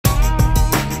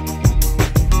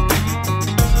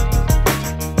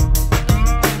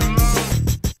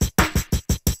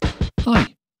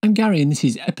I'm Gary and this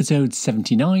is episode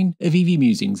 79 of EV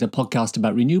Musings, a podcast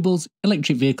about renewables,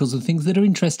 electric vehicles and things that are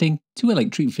interesting to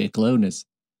electric vehicle owners.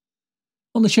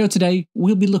 On the show today,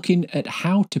 we'll be looking at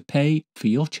how to pay for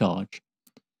your charge.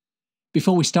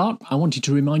 Before we start, I wanted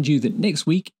to remind you that next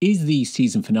week is the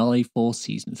season finale for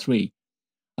Season 3.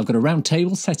 I've got a round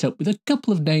table set up with a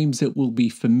couple of names that will be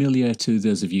familiar to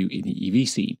those of you in the EV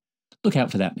scene. Look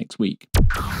out for that next week.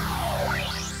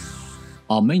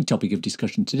 Our main topic of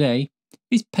discussion today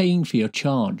is paying for your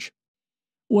charge.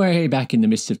 Way back in the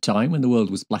mists of time when the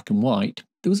world was black and white,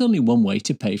 there was only one way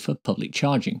to pay for public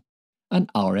charging, an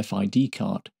RFID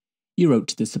card. You wrote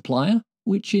to the supplier,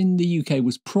 which in the UK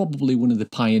was probably one of the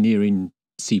pioneering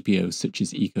CPOs such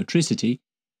as Ecotricity,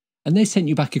 and they sent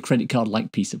you back a credit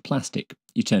card-like piece of plastic.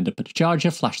 You turned up at a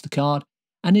charger, flashed the card,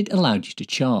 and it allowed you to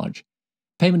charge.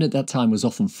 Payment at that time was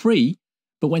often free,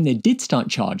 but when they did start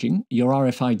charging, your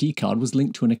RFID card was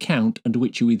linked to an account under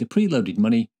which you either preloaded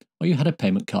money or you had a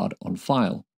payment card on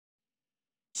file.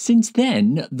 Since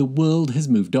then, the world has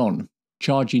moved on.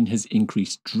 Charging has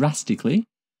increased drastically,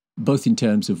 both in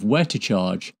terms of where to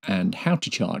charge and how to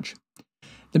charge.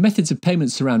 The methods of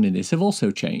payment surrounding this have also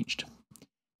changed.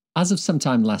 As of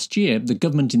sometime last year, the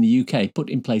government in the UK put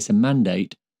in place a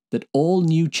mandate that all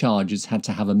new chargers had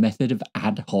to have a method of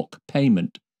ad hoc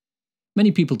payment.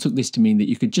 Many people took this to mean that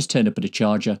you could just turn up at a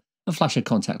charger and flash a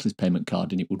contactless payment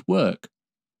card and it would work.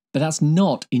 But that's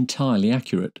not entirely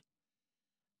accurate.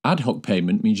 Ad hoc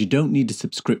payment means you don't need a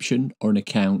subscription or an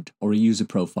account or a user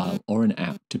profile or an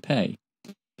app to pay.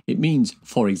 It means,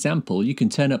 for example, you can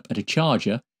turn up at a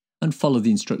charger and follow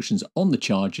the instructions on the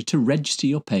charger to register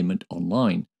your payment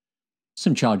online.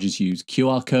 Some chargers use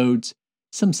QR codes,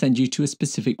 some send you to a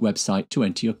specific website to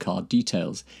enter your card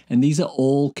details, and these are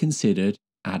all considered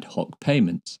ad hoc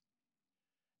payments.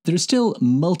 There are still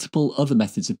multiple other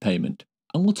methods of payment,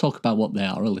 and we'll talk about what they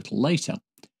are a little later.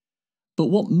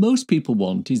 But what most people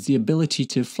want is the ability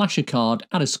to flash a card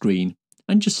at a screen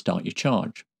and just start your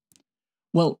charge.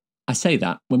 Well, I say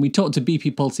that, when we talked to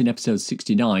BP Pulse in episode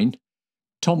 69,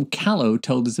 Tom Callow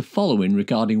told us the following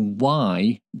regarding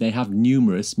why they have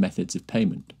numerous methods of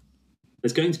payment.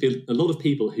 There's going to be a lot of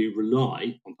people who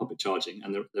rely on public charging,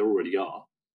 and there already are.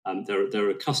 There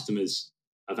are customers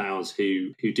of ours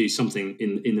who do something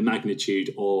in the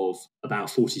magnitude of about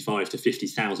 45 to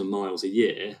 50,000 miles a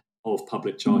year of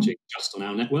public charging just on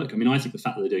our network. I mean, I think the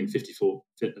fact that they're doing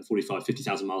 45,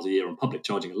 50,000 miles a year on public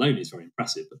charging alone is very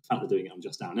impressive, but the fact they're doing it on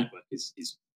just our network is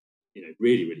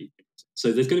really, really impressive.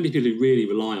 So there's going to be people who really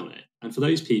rely on it. And for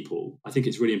those people, I think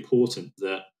it's really important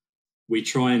that we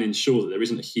try and ensure that there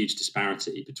isn't a huge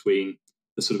disparity between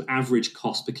the sort of average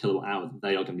cost per kilowatt hour that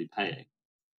they are going to be paying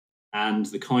and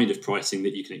the kind of pricing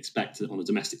that you can expect on a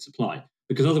domestic supply.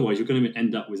 Because otherwise you're going to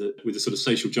end up with a sort of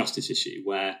social justice issue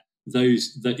where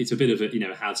it's a bit of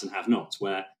a haves and have-nots,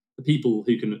 where the people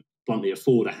who can bluntly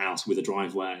afford a house with a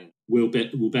driveway will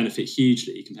benefit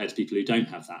hugely compared to people who don't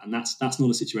have that. And that's not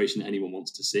a situation that anyone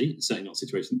wants to see. It's certainly not a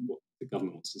situation that the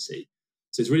government wants to see.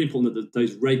 So it's really important that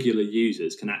those regular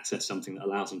users can access something that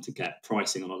allows them to get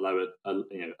pricing on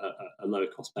a lower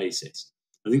cost basis.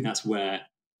 I think that's where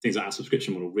things like our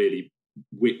subscription model really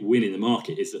win in the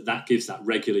market, is that gives that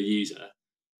regular user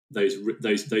those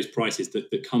prices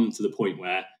that come to the point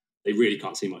where they really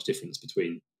can't see much difference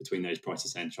between those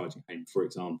prices and charging home, for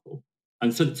example.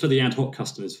 And for the ad hoc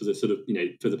customers, for the sort of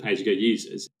for the pay-as-you-go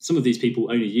users, some of these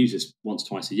people only use this once,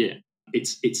 twice a year.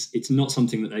 It's not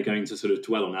something that they're going to sort of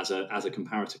dwell on as a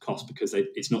comparative cost, because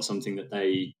it's not something that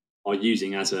they are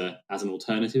using as an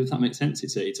alternative, if that makes sense.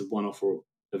 It's a one-off or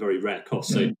a very rare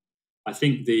cost. So I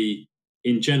think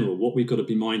in general, what we've got to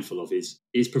be mindful of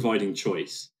is providing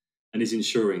choice and is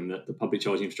ensuring that the public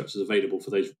charging infrastructure is available for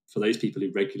those people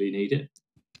who regularly need it.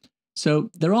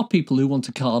 So there are people who want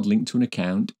a card linked to an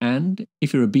account, and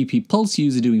if you're a BP Pulse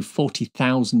user doing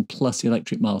 40,000 plus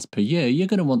electric miles per year, you're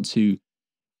going to want to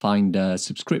find a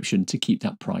subscription to keep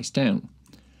that price down.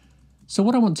 So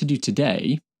what I want to do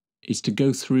today is to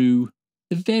go through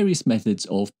the various methods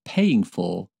of paying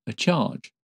for a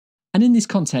charge. And in this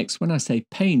context, when I say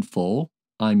paying for,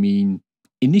 I mean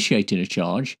initiating a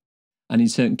charge, and in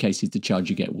certain cases the charge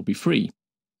you get will be free.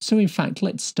 So in fact,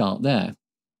 let's start there.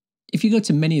 If you go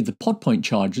to many of the pod point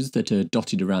chargers that are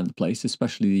dotted around the place,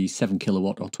 especially the 7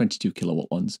 kilowatt or 22 kilowatt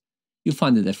ones, you'll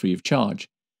find that they're free of charge.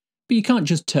 But you can't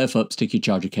just turf up, stick your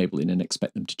charger cable in and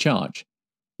expect them to charge.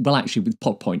 Well, actually with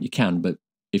pod point you can, but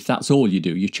if that's all you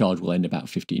do, your charge will end about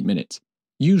 15 minutes.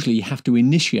 Usually you have to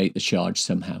initiate the charge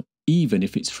somehow, even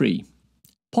if it's free.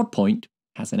 Podpoint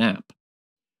has an app.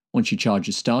 Once your charge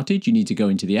is started, you need to go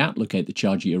into the app, locate the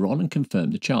charger you're on and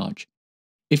confirm the charge.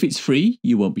 If it's free,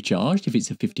 you won't be charged. If it's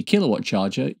a 50 kilowatt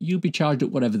charger, you'll be charged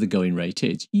at whatever the going rate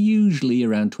is, usually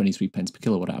around 23 pence per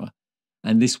kilowatt hour.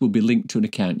 And this will be linked to an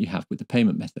account you have with the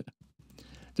payment method.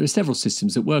 There are several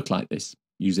systems that work like this.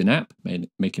 Use an app,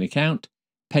 make an account,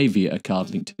 pay via a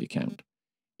card linked to the account.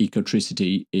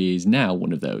 Ecotricity is now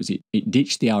one of those. It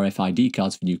ditched the RFID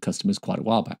cards for new customers quite a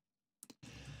while back.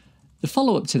 The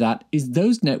follow-up to that is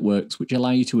those networks which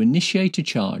allow you to initiate a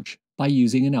charge by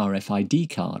using an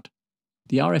RFID card.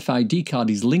 The RFID card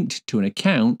is linked to an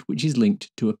account which is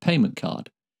linked to a payment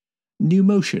card.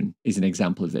 NewMotion is an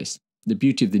example of this. The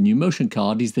beauty of the NewMotion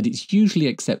card is that it's usually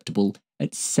acceptable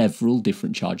at several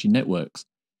different charging networks.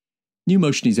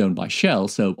 NewMotion is owned by Shell,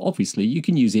 so obviously you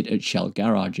can use it at Shell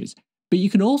garages, but you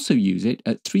can also use it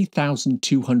at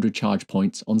 3,200 charge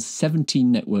points on 17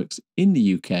 networks in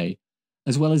the UK,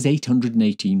 as well as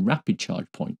 818 rapid charge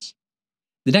points.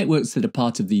 The networks that are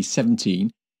part of these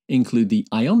 17 include the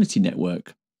Ionity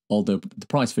network, although the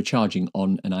price for charging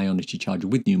on an Ionity charger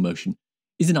with NewMotion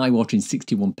is an eye-watering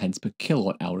 61 pence per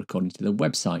kilowatt hour according to the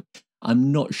website.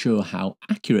 I'm not sure how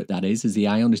accurate that is, as the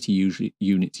Ionity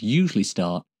units usually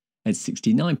start at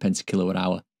 69 pence a kilowatt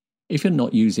hour if you're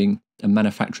not using a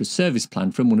manufacturer's service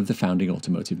plan from one of the founding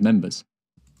automotive members.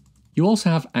 You also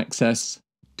have access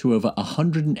to over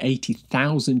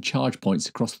 180,000 charge points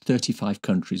across 35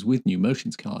 countries with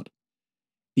NewMotion's card.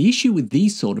 The issue with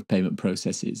these sort of payment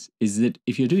processes is that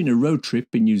if you're doing a road trip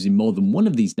and using more than one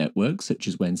of these networks, such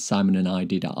as when Simon and I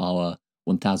did our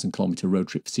 1,000 kilometre road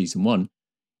trip for season 1,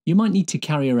 you might need to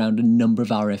carry around a number of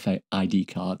RFID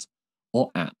cards or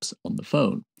apps on the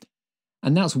phone.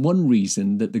 And that's one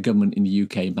reason that the government in the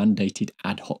UK mandated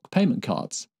ad hoc payment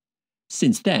cards.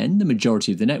 Since then, the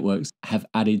majority of the networks have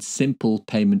added simple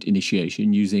payment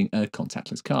initiation using a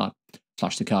contactless card.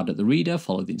 Flash the card at the reader,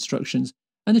 follow the instructions,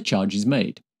 and the charge is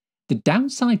made. The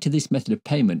downside to this method of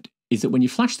payment is that when you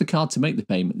flash the card to make the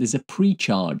payment, there's a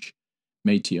pre-charge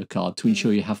made to your card to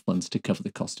ensure you have funds to cover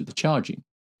the cost of the charging.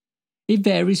 It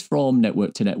varies from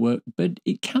network to network, but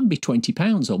it can be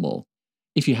 £20 or more.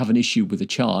 If you have an issue with a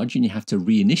charge and you have to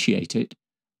reinitiate it,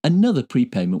 another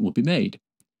prepayment will be made.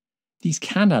 These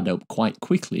can add up quite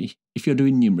quickly if you're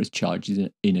doing numerous charges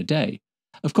in a day.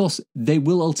 Of course, they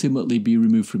will ultimately be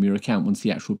removed from your account once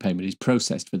the actual payment is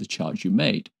processed for the charge you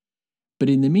made. But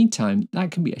in the meantime,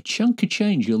 that can be a chunk of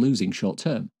change you're losing short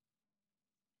term.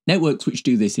 Networks which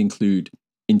do this include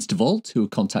InstaVault, who are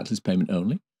contactless payment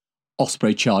only,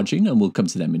 Osprey Charging, and we'll come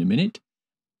to them in a minute,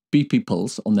 BP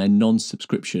Pulse on their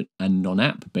non-subscription and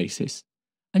non-app basis,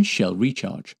 and Shell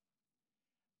Recharge.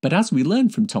 But as we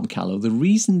learned from Tom Callow, the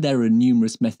reason there are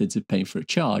numerous methods of paying for a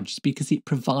charge is because it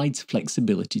provides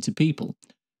flexibility to people.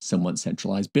 Some want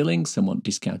centralised billing, some want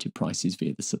discounted prices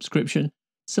via the subscription,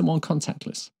 some want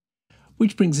contactless.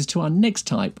 Which brings us to our next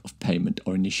type of payment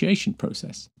or initiation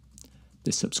process,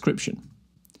 the subscription.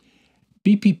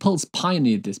 BP Pulse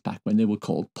pioneered this back when they were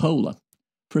called Polar.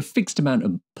 For a fixed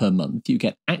amount per month, you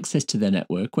get access to their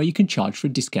network where you can charge for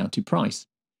a discounted price.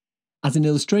 As an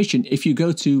illustration, if you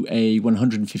go to a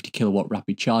 150 kilowatt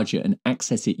rapid charger and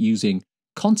access it using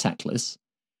contactless,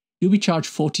 you'll be charged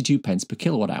 42 pence per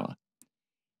kilowatt hour.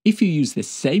 If you use the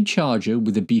same charger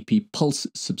with a BP Pulse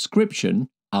subscription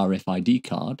RFID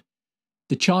card,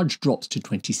 the charge drops to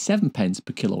 27 pence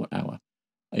per kilowatt hour.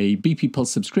 A BP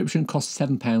Pulse subscription costs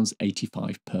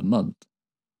 £7.85 per month.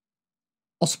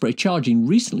 Osprey Charging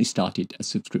recently started a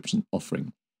subscription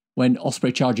offering. When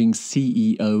Osprey Charging's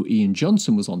CEO Ian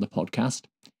Johnson was on the podcast,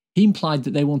 he implied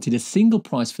that they wanted a single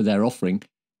price for their offering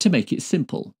to make it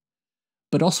simple.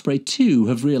 But Osprey too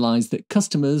have realised that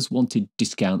customers wanted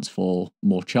discounts for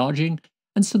more charging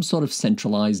and some sort of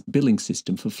centralised billing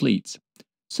system for fleets.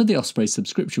 So the Osprey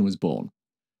subscription was born.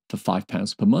 For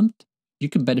 £5 per month, you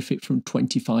can benefit from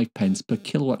 25 pence per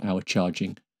kilowatt hour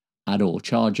charging at all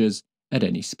chargers at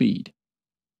any speed.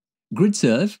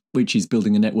 GridServe, which is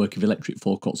building a network of electric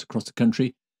forecourts across the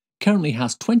country, currently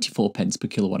has 24 pence per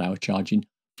kilowatt hour charging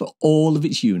for all of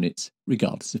its units,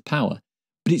 regardless of power.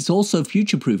 But it's also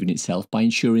future-proofing itself by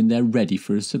ensuring they're ready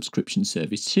for a subscription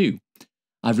service too.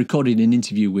 I've recorded an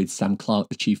interview with Sam Clark,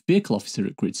 the Chief Vehicle Officer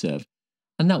at GridServe,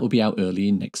 and that will be out early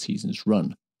in next season's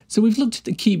run. So we've looked at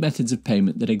the key methods of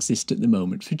payment that exist at the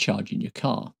moment for charging your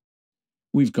car.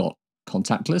 We've got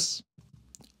contactless,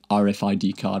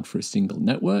 RFID card for a single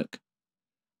network,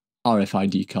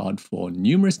 RFID card for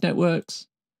numerous networks,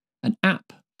 an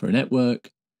app for a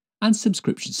network, and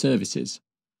subscription services.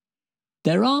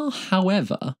 There are,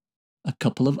 however, a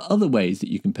couple of other ways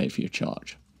that you can pay for your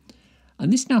charge.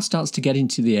 And this now starts to get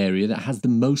into the area that has the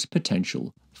most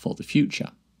potential for the future.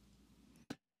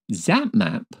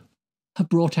 ZapMap have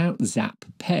brought out Zap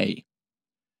Pay.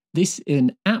 This is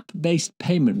an app-based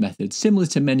payment method similar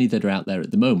to many that are out there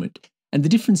at the moment. And the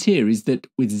difference here is that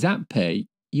with ZapPay,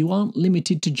 you aren't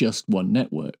limited to just one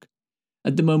network.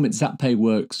 At the moment, ZapPay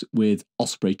works with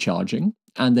Osprey Charging,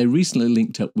 and they recently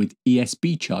linked up with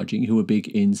ESB Charging, who are big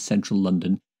in central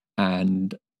London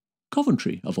and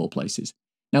Coventry, of all places.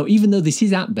 Now, even though this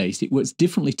is app-based, it works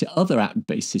differently to other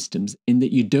app-based systems in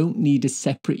that you don't need a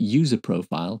separate user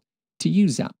profile to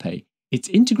use ZapPay. It's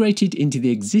integrated into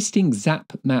the existing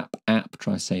ZapMap app,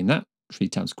 try saying that 3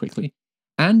 times quickly,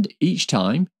 and each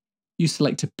time you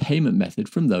select a payment method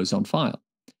from those on file.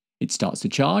 It starts the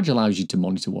charge, allows you to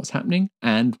monitor what's happening,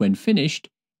 and when finished,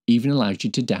 even allows you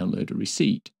to download a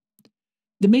receipt.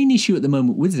 The main issue at the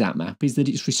moment with ZapMap is that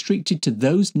it's restricted to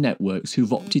those networks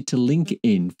who've opted to link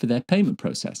in for their payment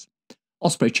process.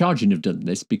 Osprey Charging have done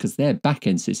this because their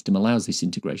back-end system allows this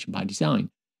integration by design.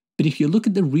 But if you look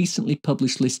at the recently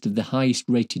published list of the highest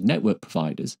rated network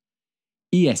providers,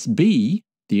 ESB,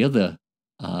 the other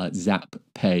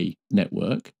ZapPay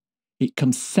network, it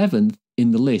comes 7th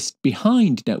in the list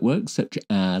behind networks such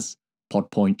as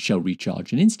PodPoint, Shell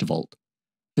Recharge and Instavolt.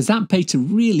 For ZapPay to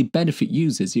really benefit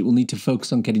users, it will need to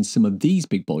focus on getting some of these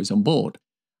big boys on board.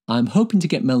 I'm hoping to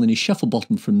get Melanie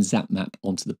Shufflebottom from ZapMap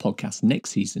onto the podcast next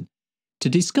season to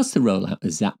discuss the rollout of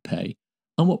ZapPay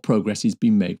and what progress is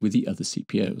being made with the other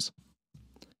CPOs.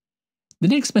 The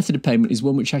next method of payment is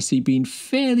one which I see being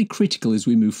fairly critical as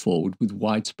we move forward with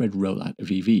widespread rollout of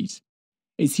EVs.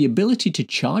 It's the ability to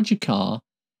charge a car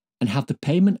and have the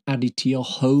payment added to your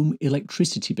home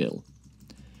electricity bill.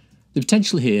 The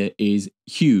potential here is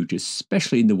huge,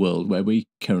 especially in the world where we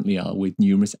currently are with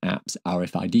numerous apps,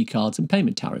 RFID cards and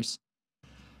payment tariffs.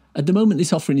 At the moment,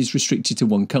 this offering is restricted to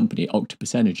one company,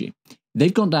 Octopus Energy.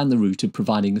 They've gone down the route of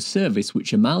providing a service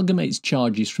which amalgamates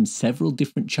charges from several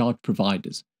different charge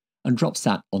providers and drops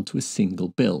that onto a single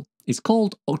bill. It's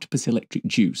called Octopus Electric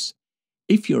Juice.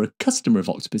 If you're a customer of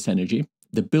Octopus Energy,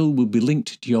 the bill will be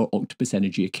linked to your Octopus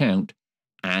Energy account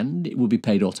and it will be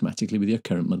paid automatically with your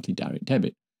current monthly direct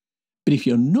debit. But if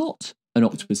you're not an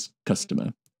Octopus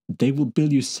customer, they will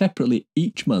bill you separately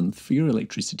each month for your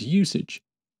electricity usage.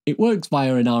 It works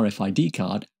via an RFID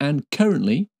card and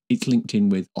currently it's linked in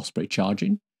with Osprey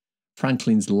Charging,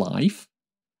 Franklin's Life,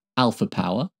 Alpha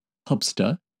Power,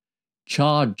 Hubster,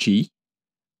 Chargy,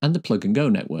 and the Plug and Go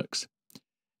networks.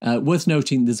 Worth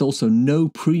noting, there's also no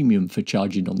premium for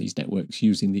charging on these networks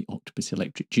using the Octopus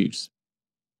Electric Juice.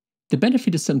 The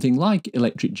benefit of something like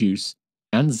Electric Juice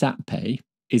and ZapPay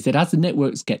is that as the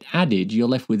networks get added, you're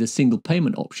left with a single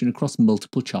payment option across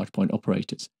multiple charge point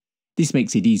operators. This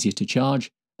makes it easier to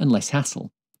charge and less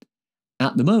hassle.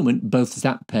 At the moment, both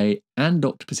ZapPay and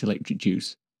Octopus Electric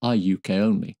Juice are UK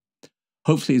only.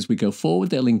 Hopefully, as we go forward,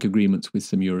 they'll link agreements with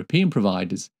some European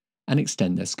providers and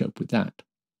extend their scope with that.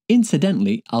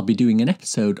 Incidentally, I'll be doing an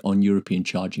episode on European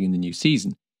charging in the new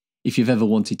season. If you've ever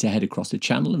wanted to head across the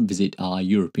channel and visit our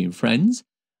European friends,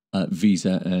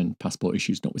 visa and passport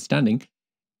issues notwithstanding,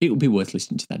 it would be worth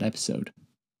listening to that episode.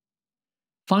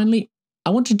 Finally, I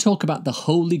want to talk about the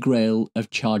holy grail of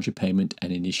charger payment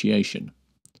and initiation: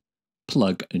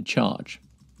 plug and charge.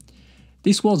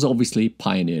 This was obviously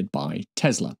pioneered by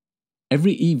Tesla.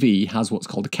 Every EV has what's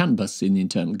called a CAN bus in the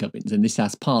internal gubbins, and this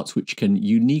has parts which can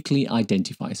uniquely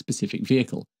identify a specific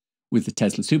vehicle. With the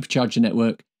Tesla supercharger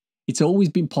network, it's always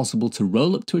been possible to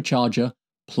roll up to a charger,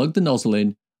 plug the nozzle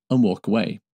in, and walk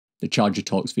away. The charger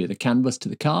talks via the CAN bus to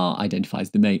the car,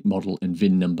 identifies the make, model, and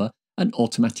VIN number, and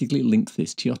automatically links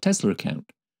this to your Tesla account.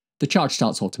 The charge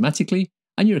starts automatically,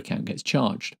 and your account gets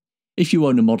charged. If you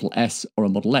own a Model S or a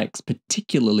Model X,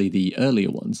 particularly the earlier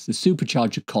ones, the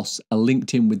supercharger costs are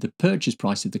linked in with the purchase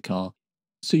price of the car,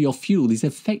 so your fuel is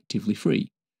effectively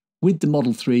free. With the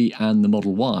Model 3 and the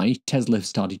Model Y, Tesla have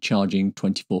started charging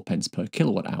 24 pence per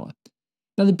kilowatt hour.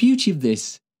 Now, the beauty of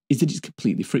this is that it's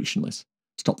completely frictionless.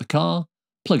 Stop the car,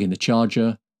 plug in the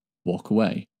charger, walk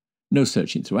away. No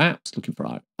searching through apps, looking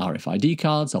for RFID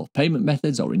cards or payment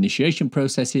methods or initiation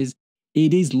processes.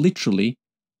 It is literally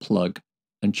plug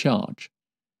and charge.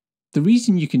 The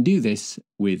reason you can do this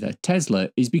with a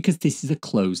Tesla is because this is a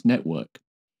closed network.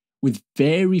 With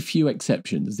very few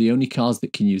exceptions, the only cars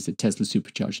that can use the Tesla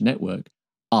supercharger network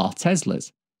are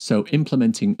Teslas, so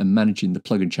implementing and managing the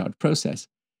plug and charge process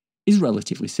is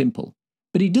relatively simple.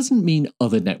 But it doesn't mean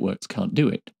other networks can't do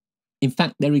it. In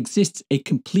fact, there exists a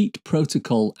complete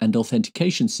protocol and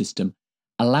authentication system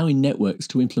allowing networks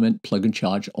to implement plug and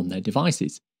charge on their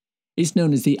devices. It's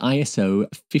known as the ISO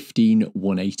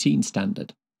 15118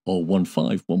 standard, or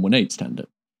 15118 standard.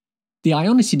 The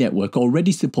Ionity network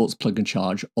already supports plug and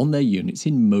charge on their units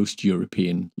in most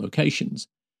European locations.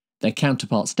 Their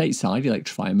counterpart stateside,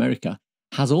 Electrify America,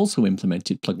 has also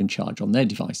implemented plug and charge on their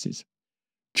devices.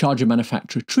 Charger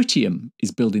manufacturer Tritium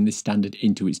is building this standard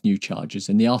into its new chargers,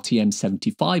 and the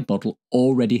RTM75 model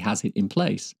already has it in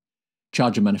place.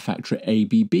 Charger manufacturer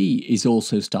ABB is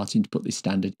also starting to put this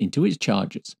standard into its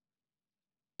chargers.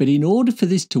 But in order for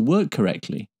this to work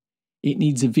correctly, it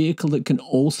needs a vehicle that can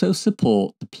also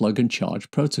support the plug and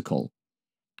charge protocol.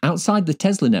 Outside the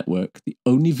Tesla network, the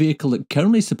only vehicle that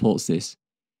currently supports this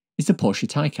is the Porsche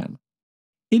Taycan.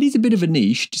 It is a bit of a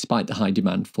niche despite the high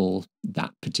demand for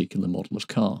that particular model of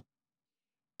car.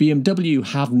 BMW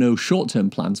have no short-term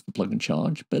plans for plug and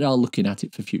charge, but are looking at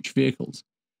it for future vehicles.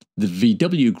 The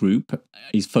VW group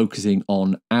is focusing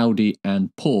on Audi and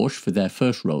Porsche for their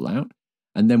first rollout,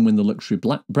 and then when the luxury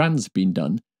brands have been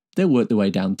done, they'll work their way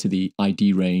down to the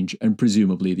ID range and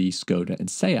presumably the Skoda and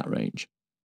Seat range.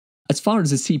 As far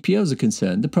as the CPOs are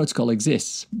concerned, the protocol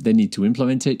exists. They need to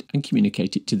implement it and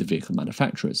communicate it to the vehicle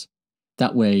manufacturers.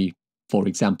 That way, for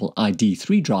example,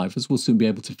 ID3 drivers will soon be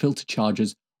able to filter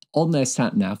chargers on their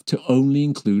sat-nav to only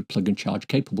include plug and charge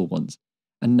capable ones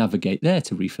and navigate there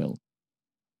to refill.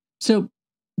 So,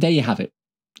 there you have it.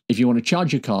 If you want to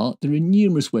charge your car, there are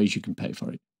numerous ways you can pay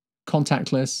for it.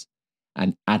 Contactless,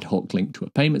 an ad hoc link to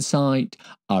a payment site,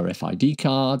 RFID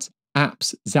cards,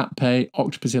 apps, ZapPay,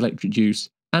 Octopus Electric Juice,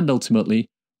 and ultimately,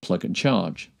 plug and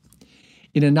charge.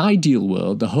 In an ideal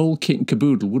world, the whole kit and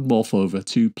caboodle would morph over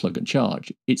to plug and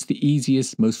charge. It's the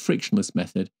easiest, most frictionless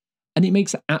method, and it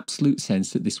makes absolute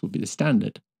sense that this would be the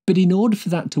standard. But in order for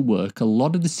that to work, a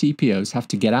lot of the CPOs have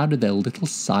to get out of their little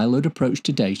siloed approach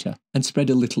to data and spread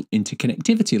a little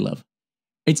interconnectivity love.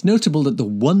 It's notable that the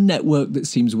one network that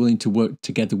seems willing to work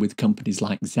together with companies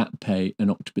like ZapPay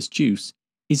and Octopus Juice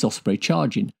is Osprey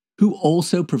Charging, who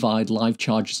also provide live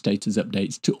charger status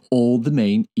updates to all the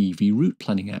main EV route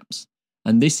planning apps.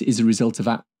 And this is a result of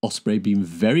Osprey being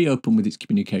very open with its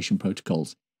communication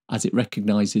protocols, as it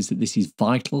recognises that this is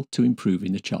vital to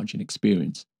improving the charging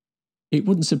experience. It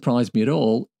wouldn't surprise me at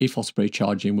all if Osprey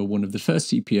Charging were one of the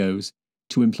first CPOs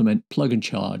to implement plug and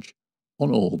charge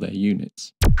on all their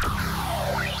units.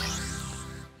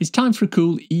 It's time for a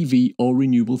cool EV or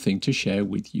renewable thing to share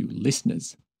with you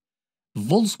listeners.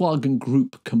 Volkswagen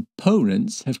Group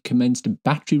Components have commenced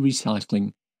battery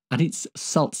recycling at its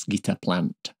Salzgitter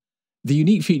plant. The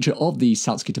unique feature of the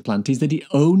Salzgitter plant is that it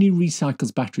only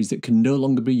recycles batteries that can no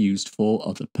longer be used for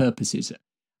other purposes.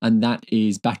 And that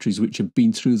is batteries which have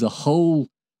been through the whole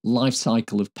life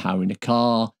cycle of powering a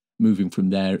car, moving from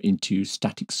there into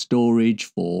static storage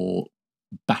for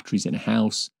batteries in a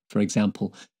house, for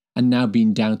example, and now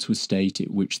being down to a state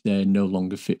at which they're no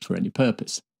longer fit for any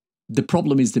purpose. The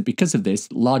problem is that because of this,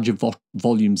 larger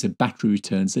volumes of battery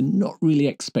returns are not really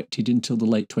expected until the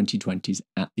late 2020s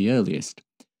at the earliest.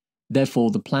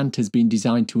 Therefore, the plant has been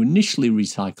designed to initially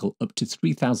recycle up to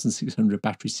 3,600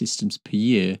 battery systems per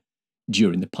year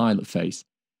during the pilot phase.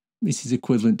 This is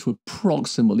equivalent to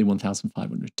approximately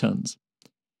 1,500 tonnes.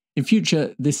 In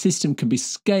future, this system can be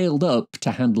scaled up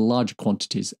to handle larger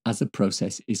quantities as the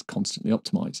process is constantly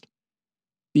optimised.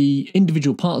 The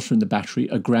individual parts from the battery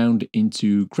are ground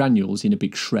into granules in a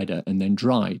big shredder and then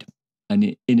dried.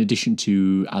 And in addition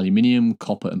to aluminium,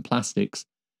 copper and plastics,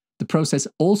 the process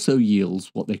also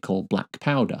yields what they call black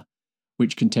powder,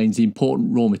 which contains the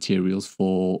important raw materials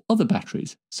for other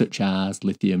batteries, such as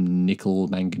lithium, nickel,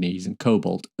 manganese and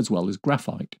cobalt, as well as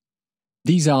graphite.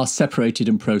 These are separated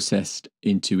and processed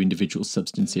into individual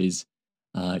substances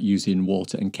using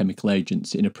water and chemical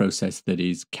agents in a process that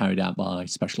is carried out by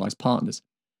specialised partners.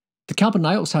 The carbon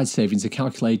dioxide savings are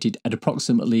calculated at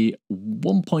approximately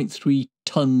 1.3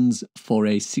 tonnes for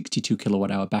a 62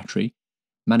 kilowatt-hour battery,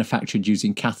 manufactured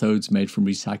using cathodes made from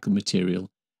recycled material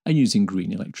and using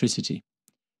green electricity.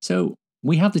 So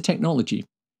we have the technology,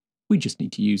 we just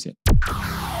need to use it.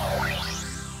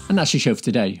 And that's your show for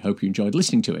today. Hope you enjoyed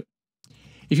listening to it.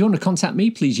 If you want to contact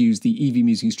me, please use the EV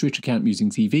Musings Twitter account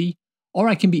MusingsEV, or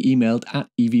I can be emailed at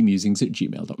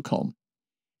evmusings@gmail.com.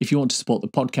 If you want to support the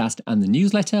podcast and the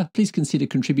newsletter, please consider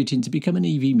contributing to become an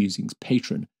EV Musings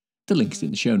patron. The link is in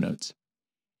the show notes.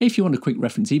 If you want a quick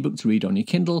reference ebook to read on your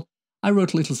Kindle, I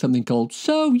wrote a little something called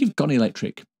So You've Gone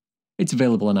Electric. It's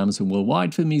available on Amazon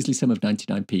worldwide for the measly sum of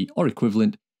 99p or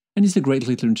equivalent, and is a great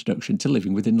little introduction to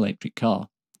living with an electric car.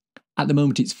 At the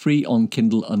moment, it's free on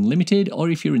Kindle Unlimited, or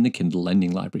if you're in the Kindle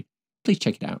Lending Library. Please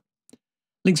check it out.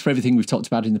 Links for everything we've talked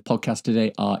about in the podcast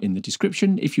today are in the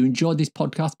description. If you enjoyed this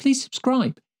podcast, please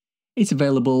subscribe. It's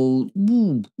available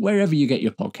wherever you get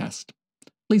your podcast.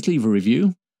 Please leave a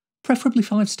review, preferably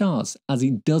 5 stars, as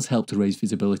it does help to raise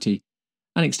visibility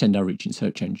and extend our reach in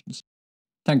search engines.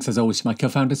 Thanks as always to my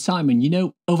co-founder Simon. You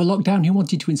know, over lockdown he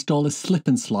wanted to install a slip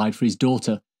and slide for his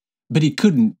daughter, But he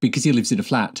couldn't because he lives in a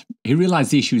flat. He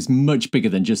realised the issue is much bigger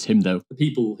than just him, though. The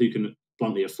people who can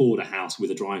bluntly afford a house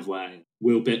with a driveway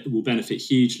will benefit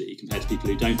hugely compared to people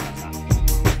who don't have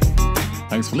that.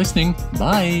 Thanks for listening.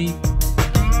 Bye.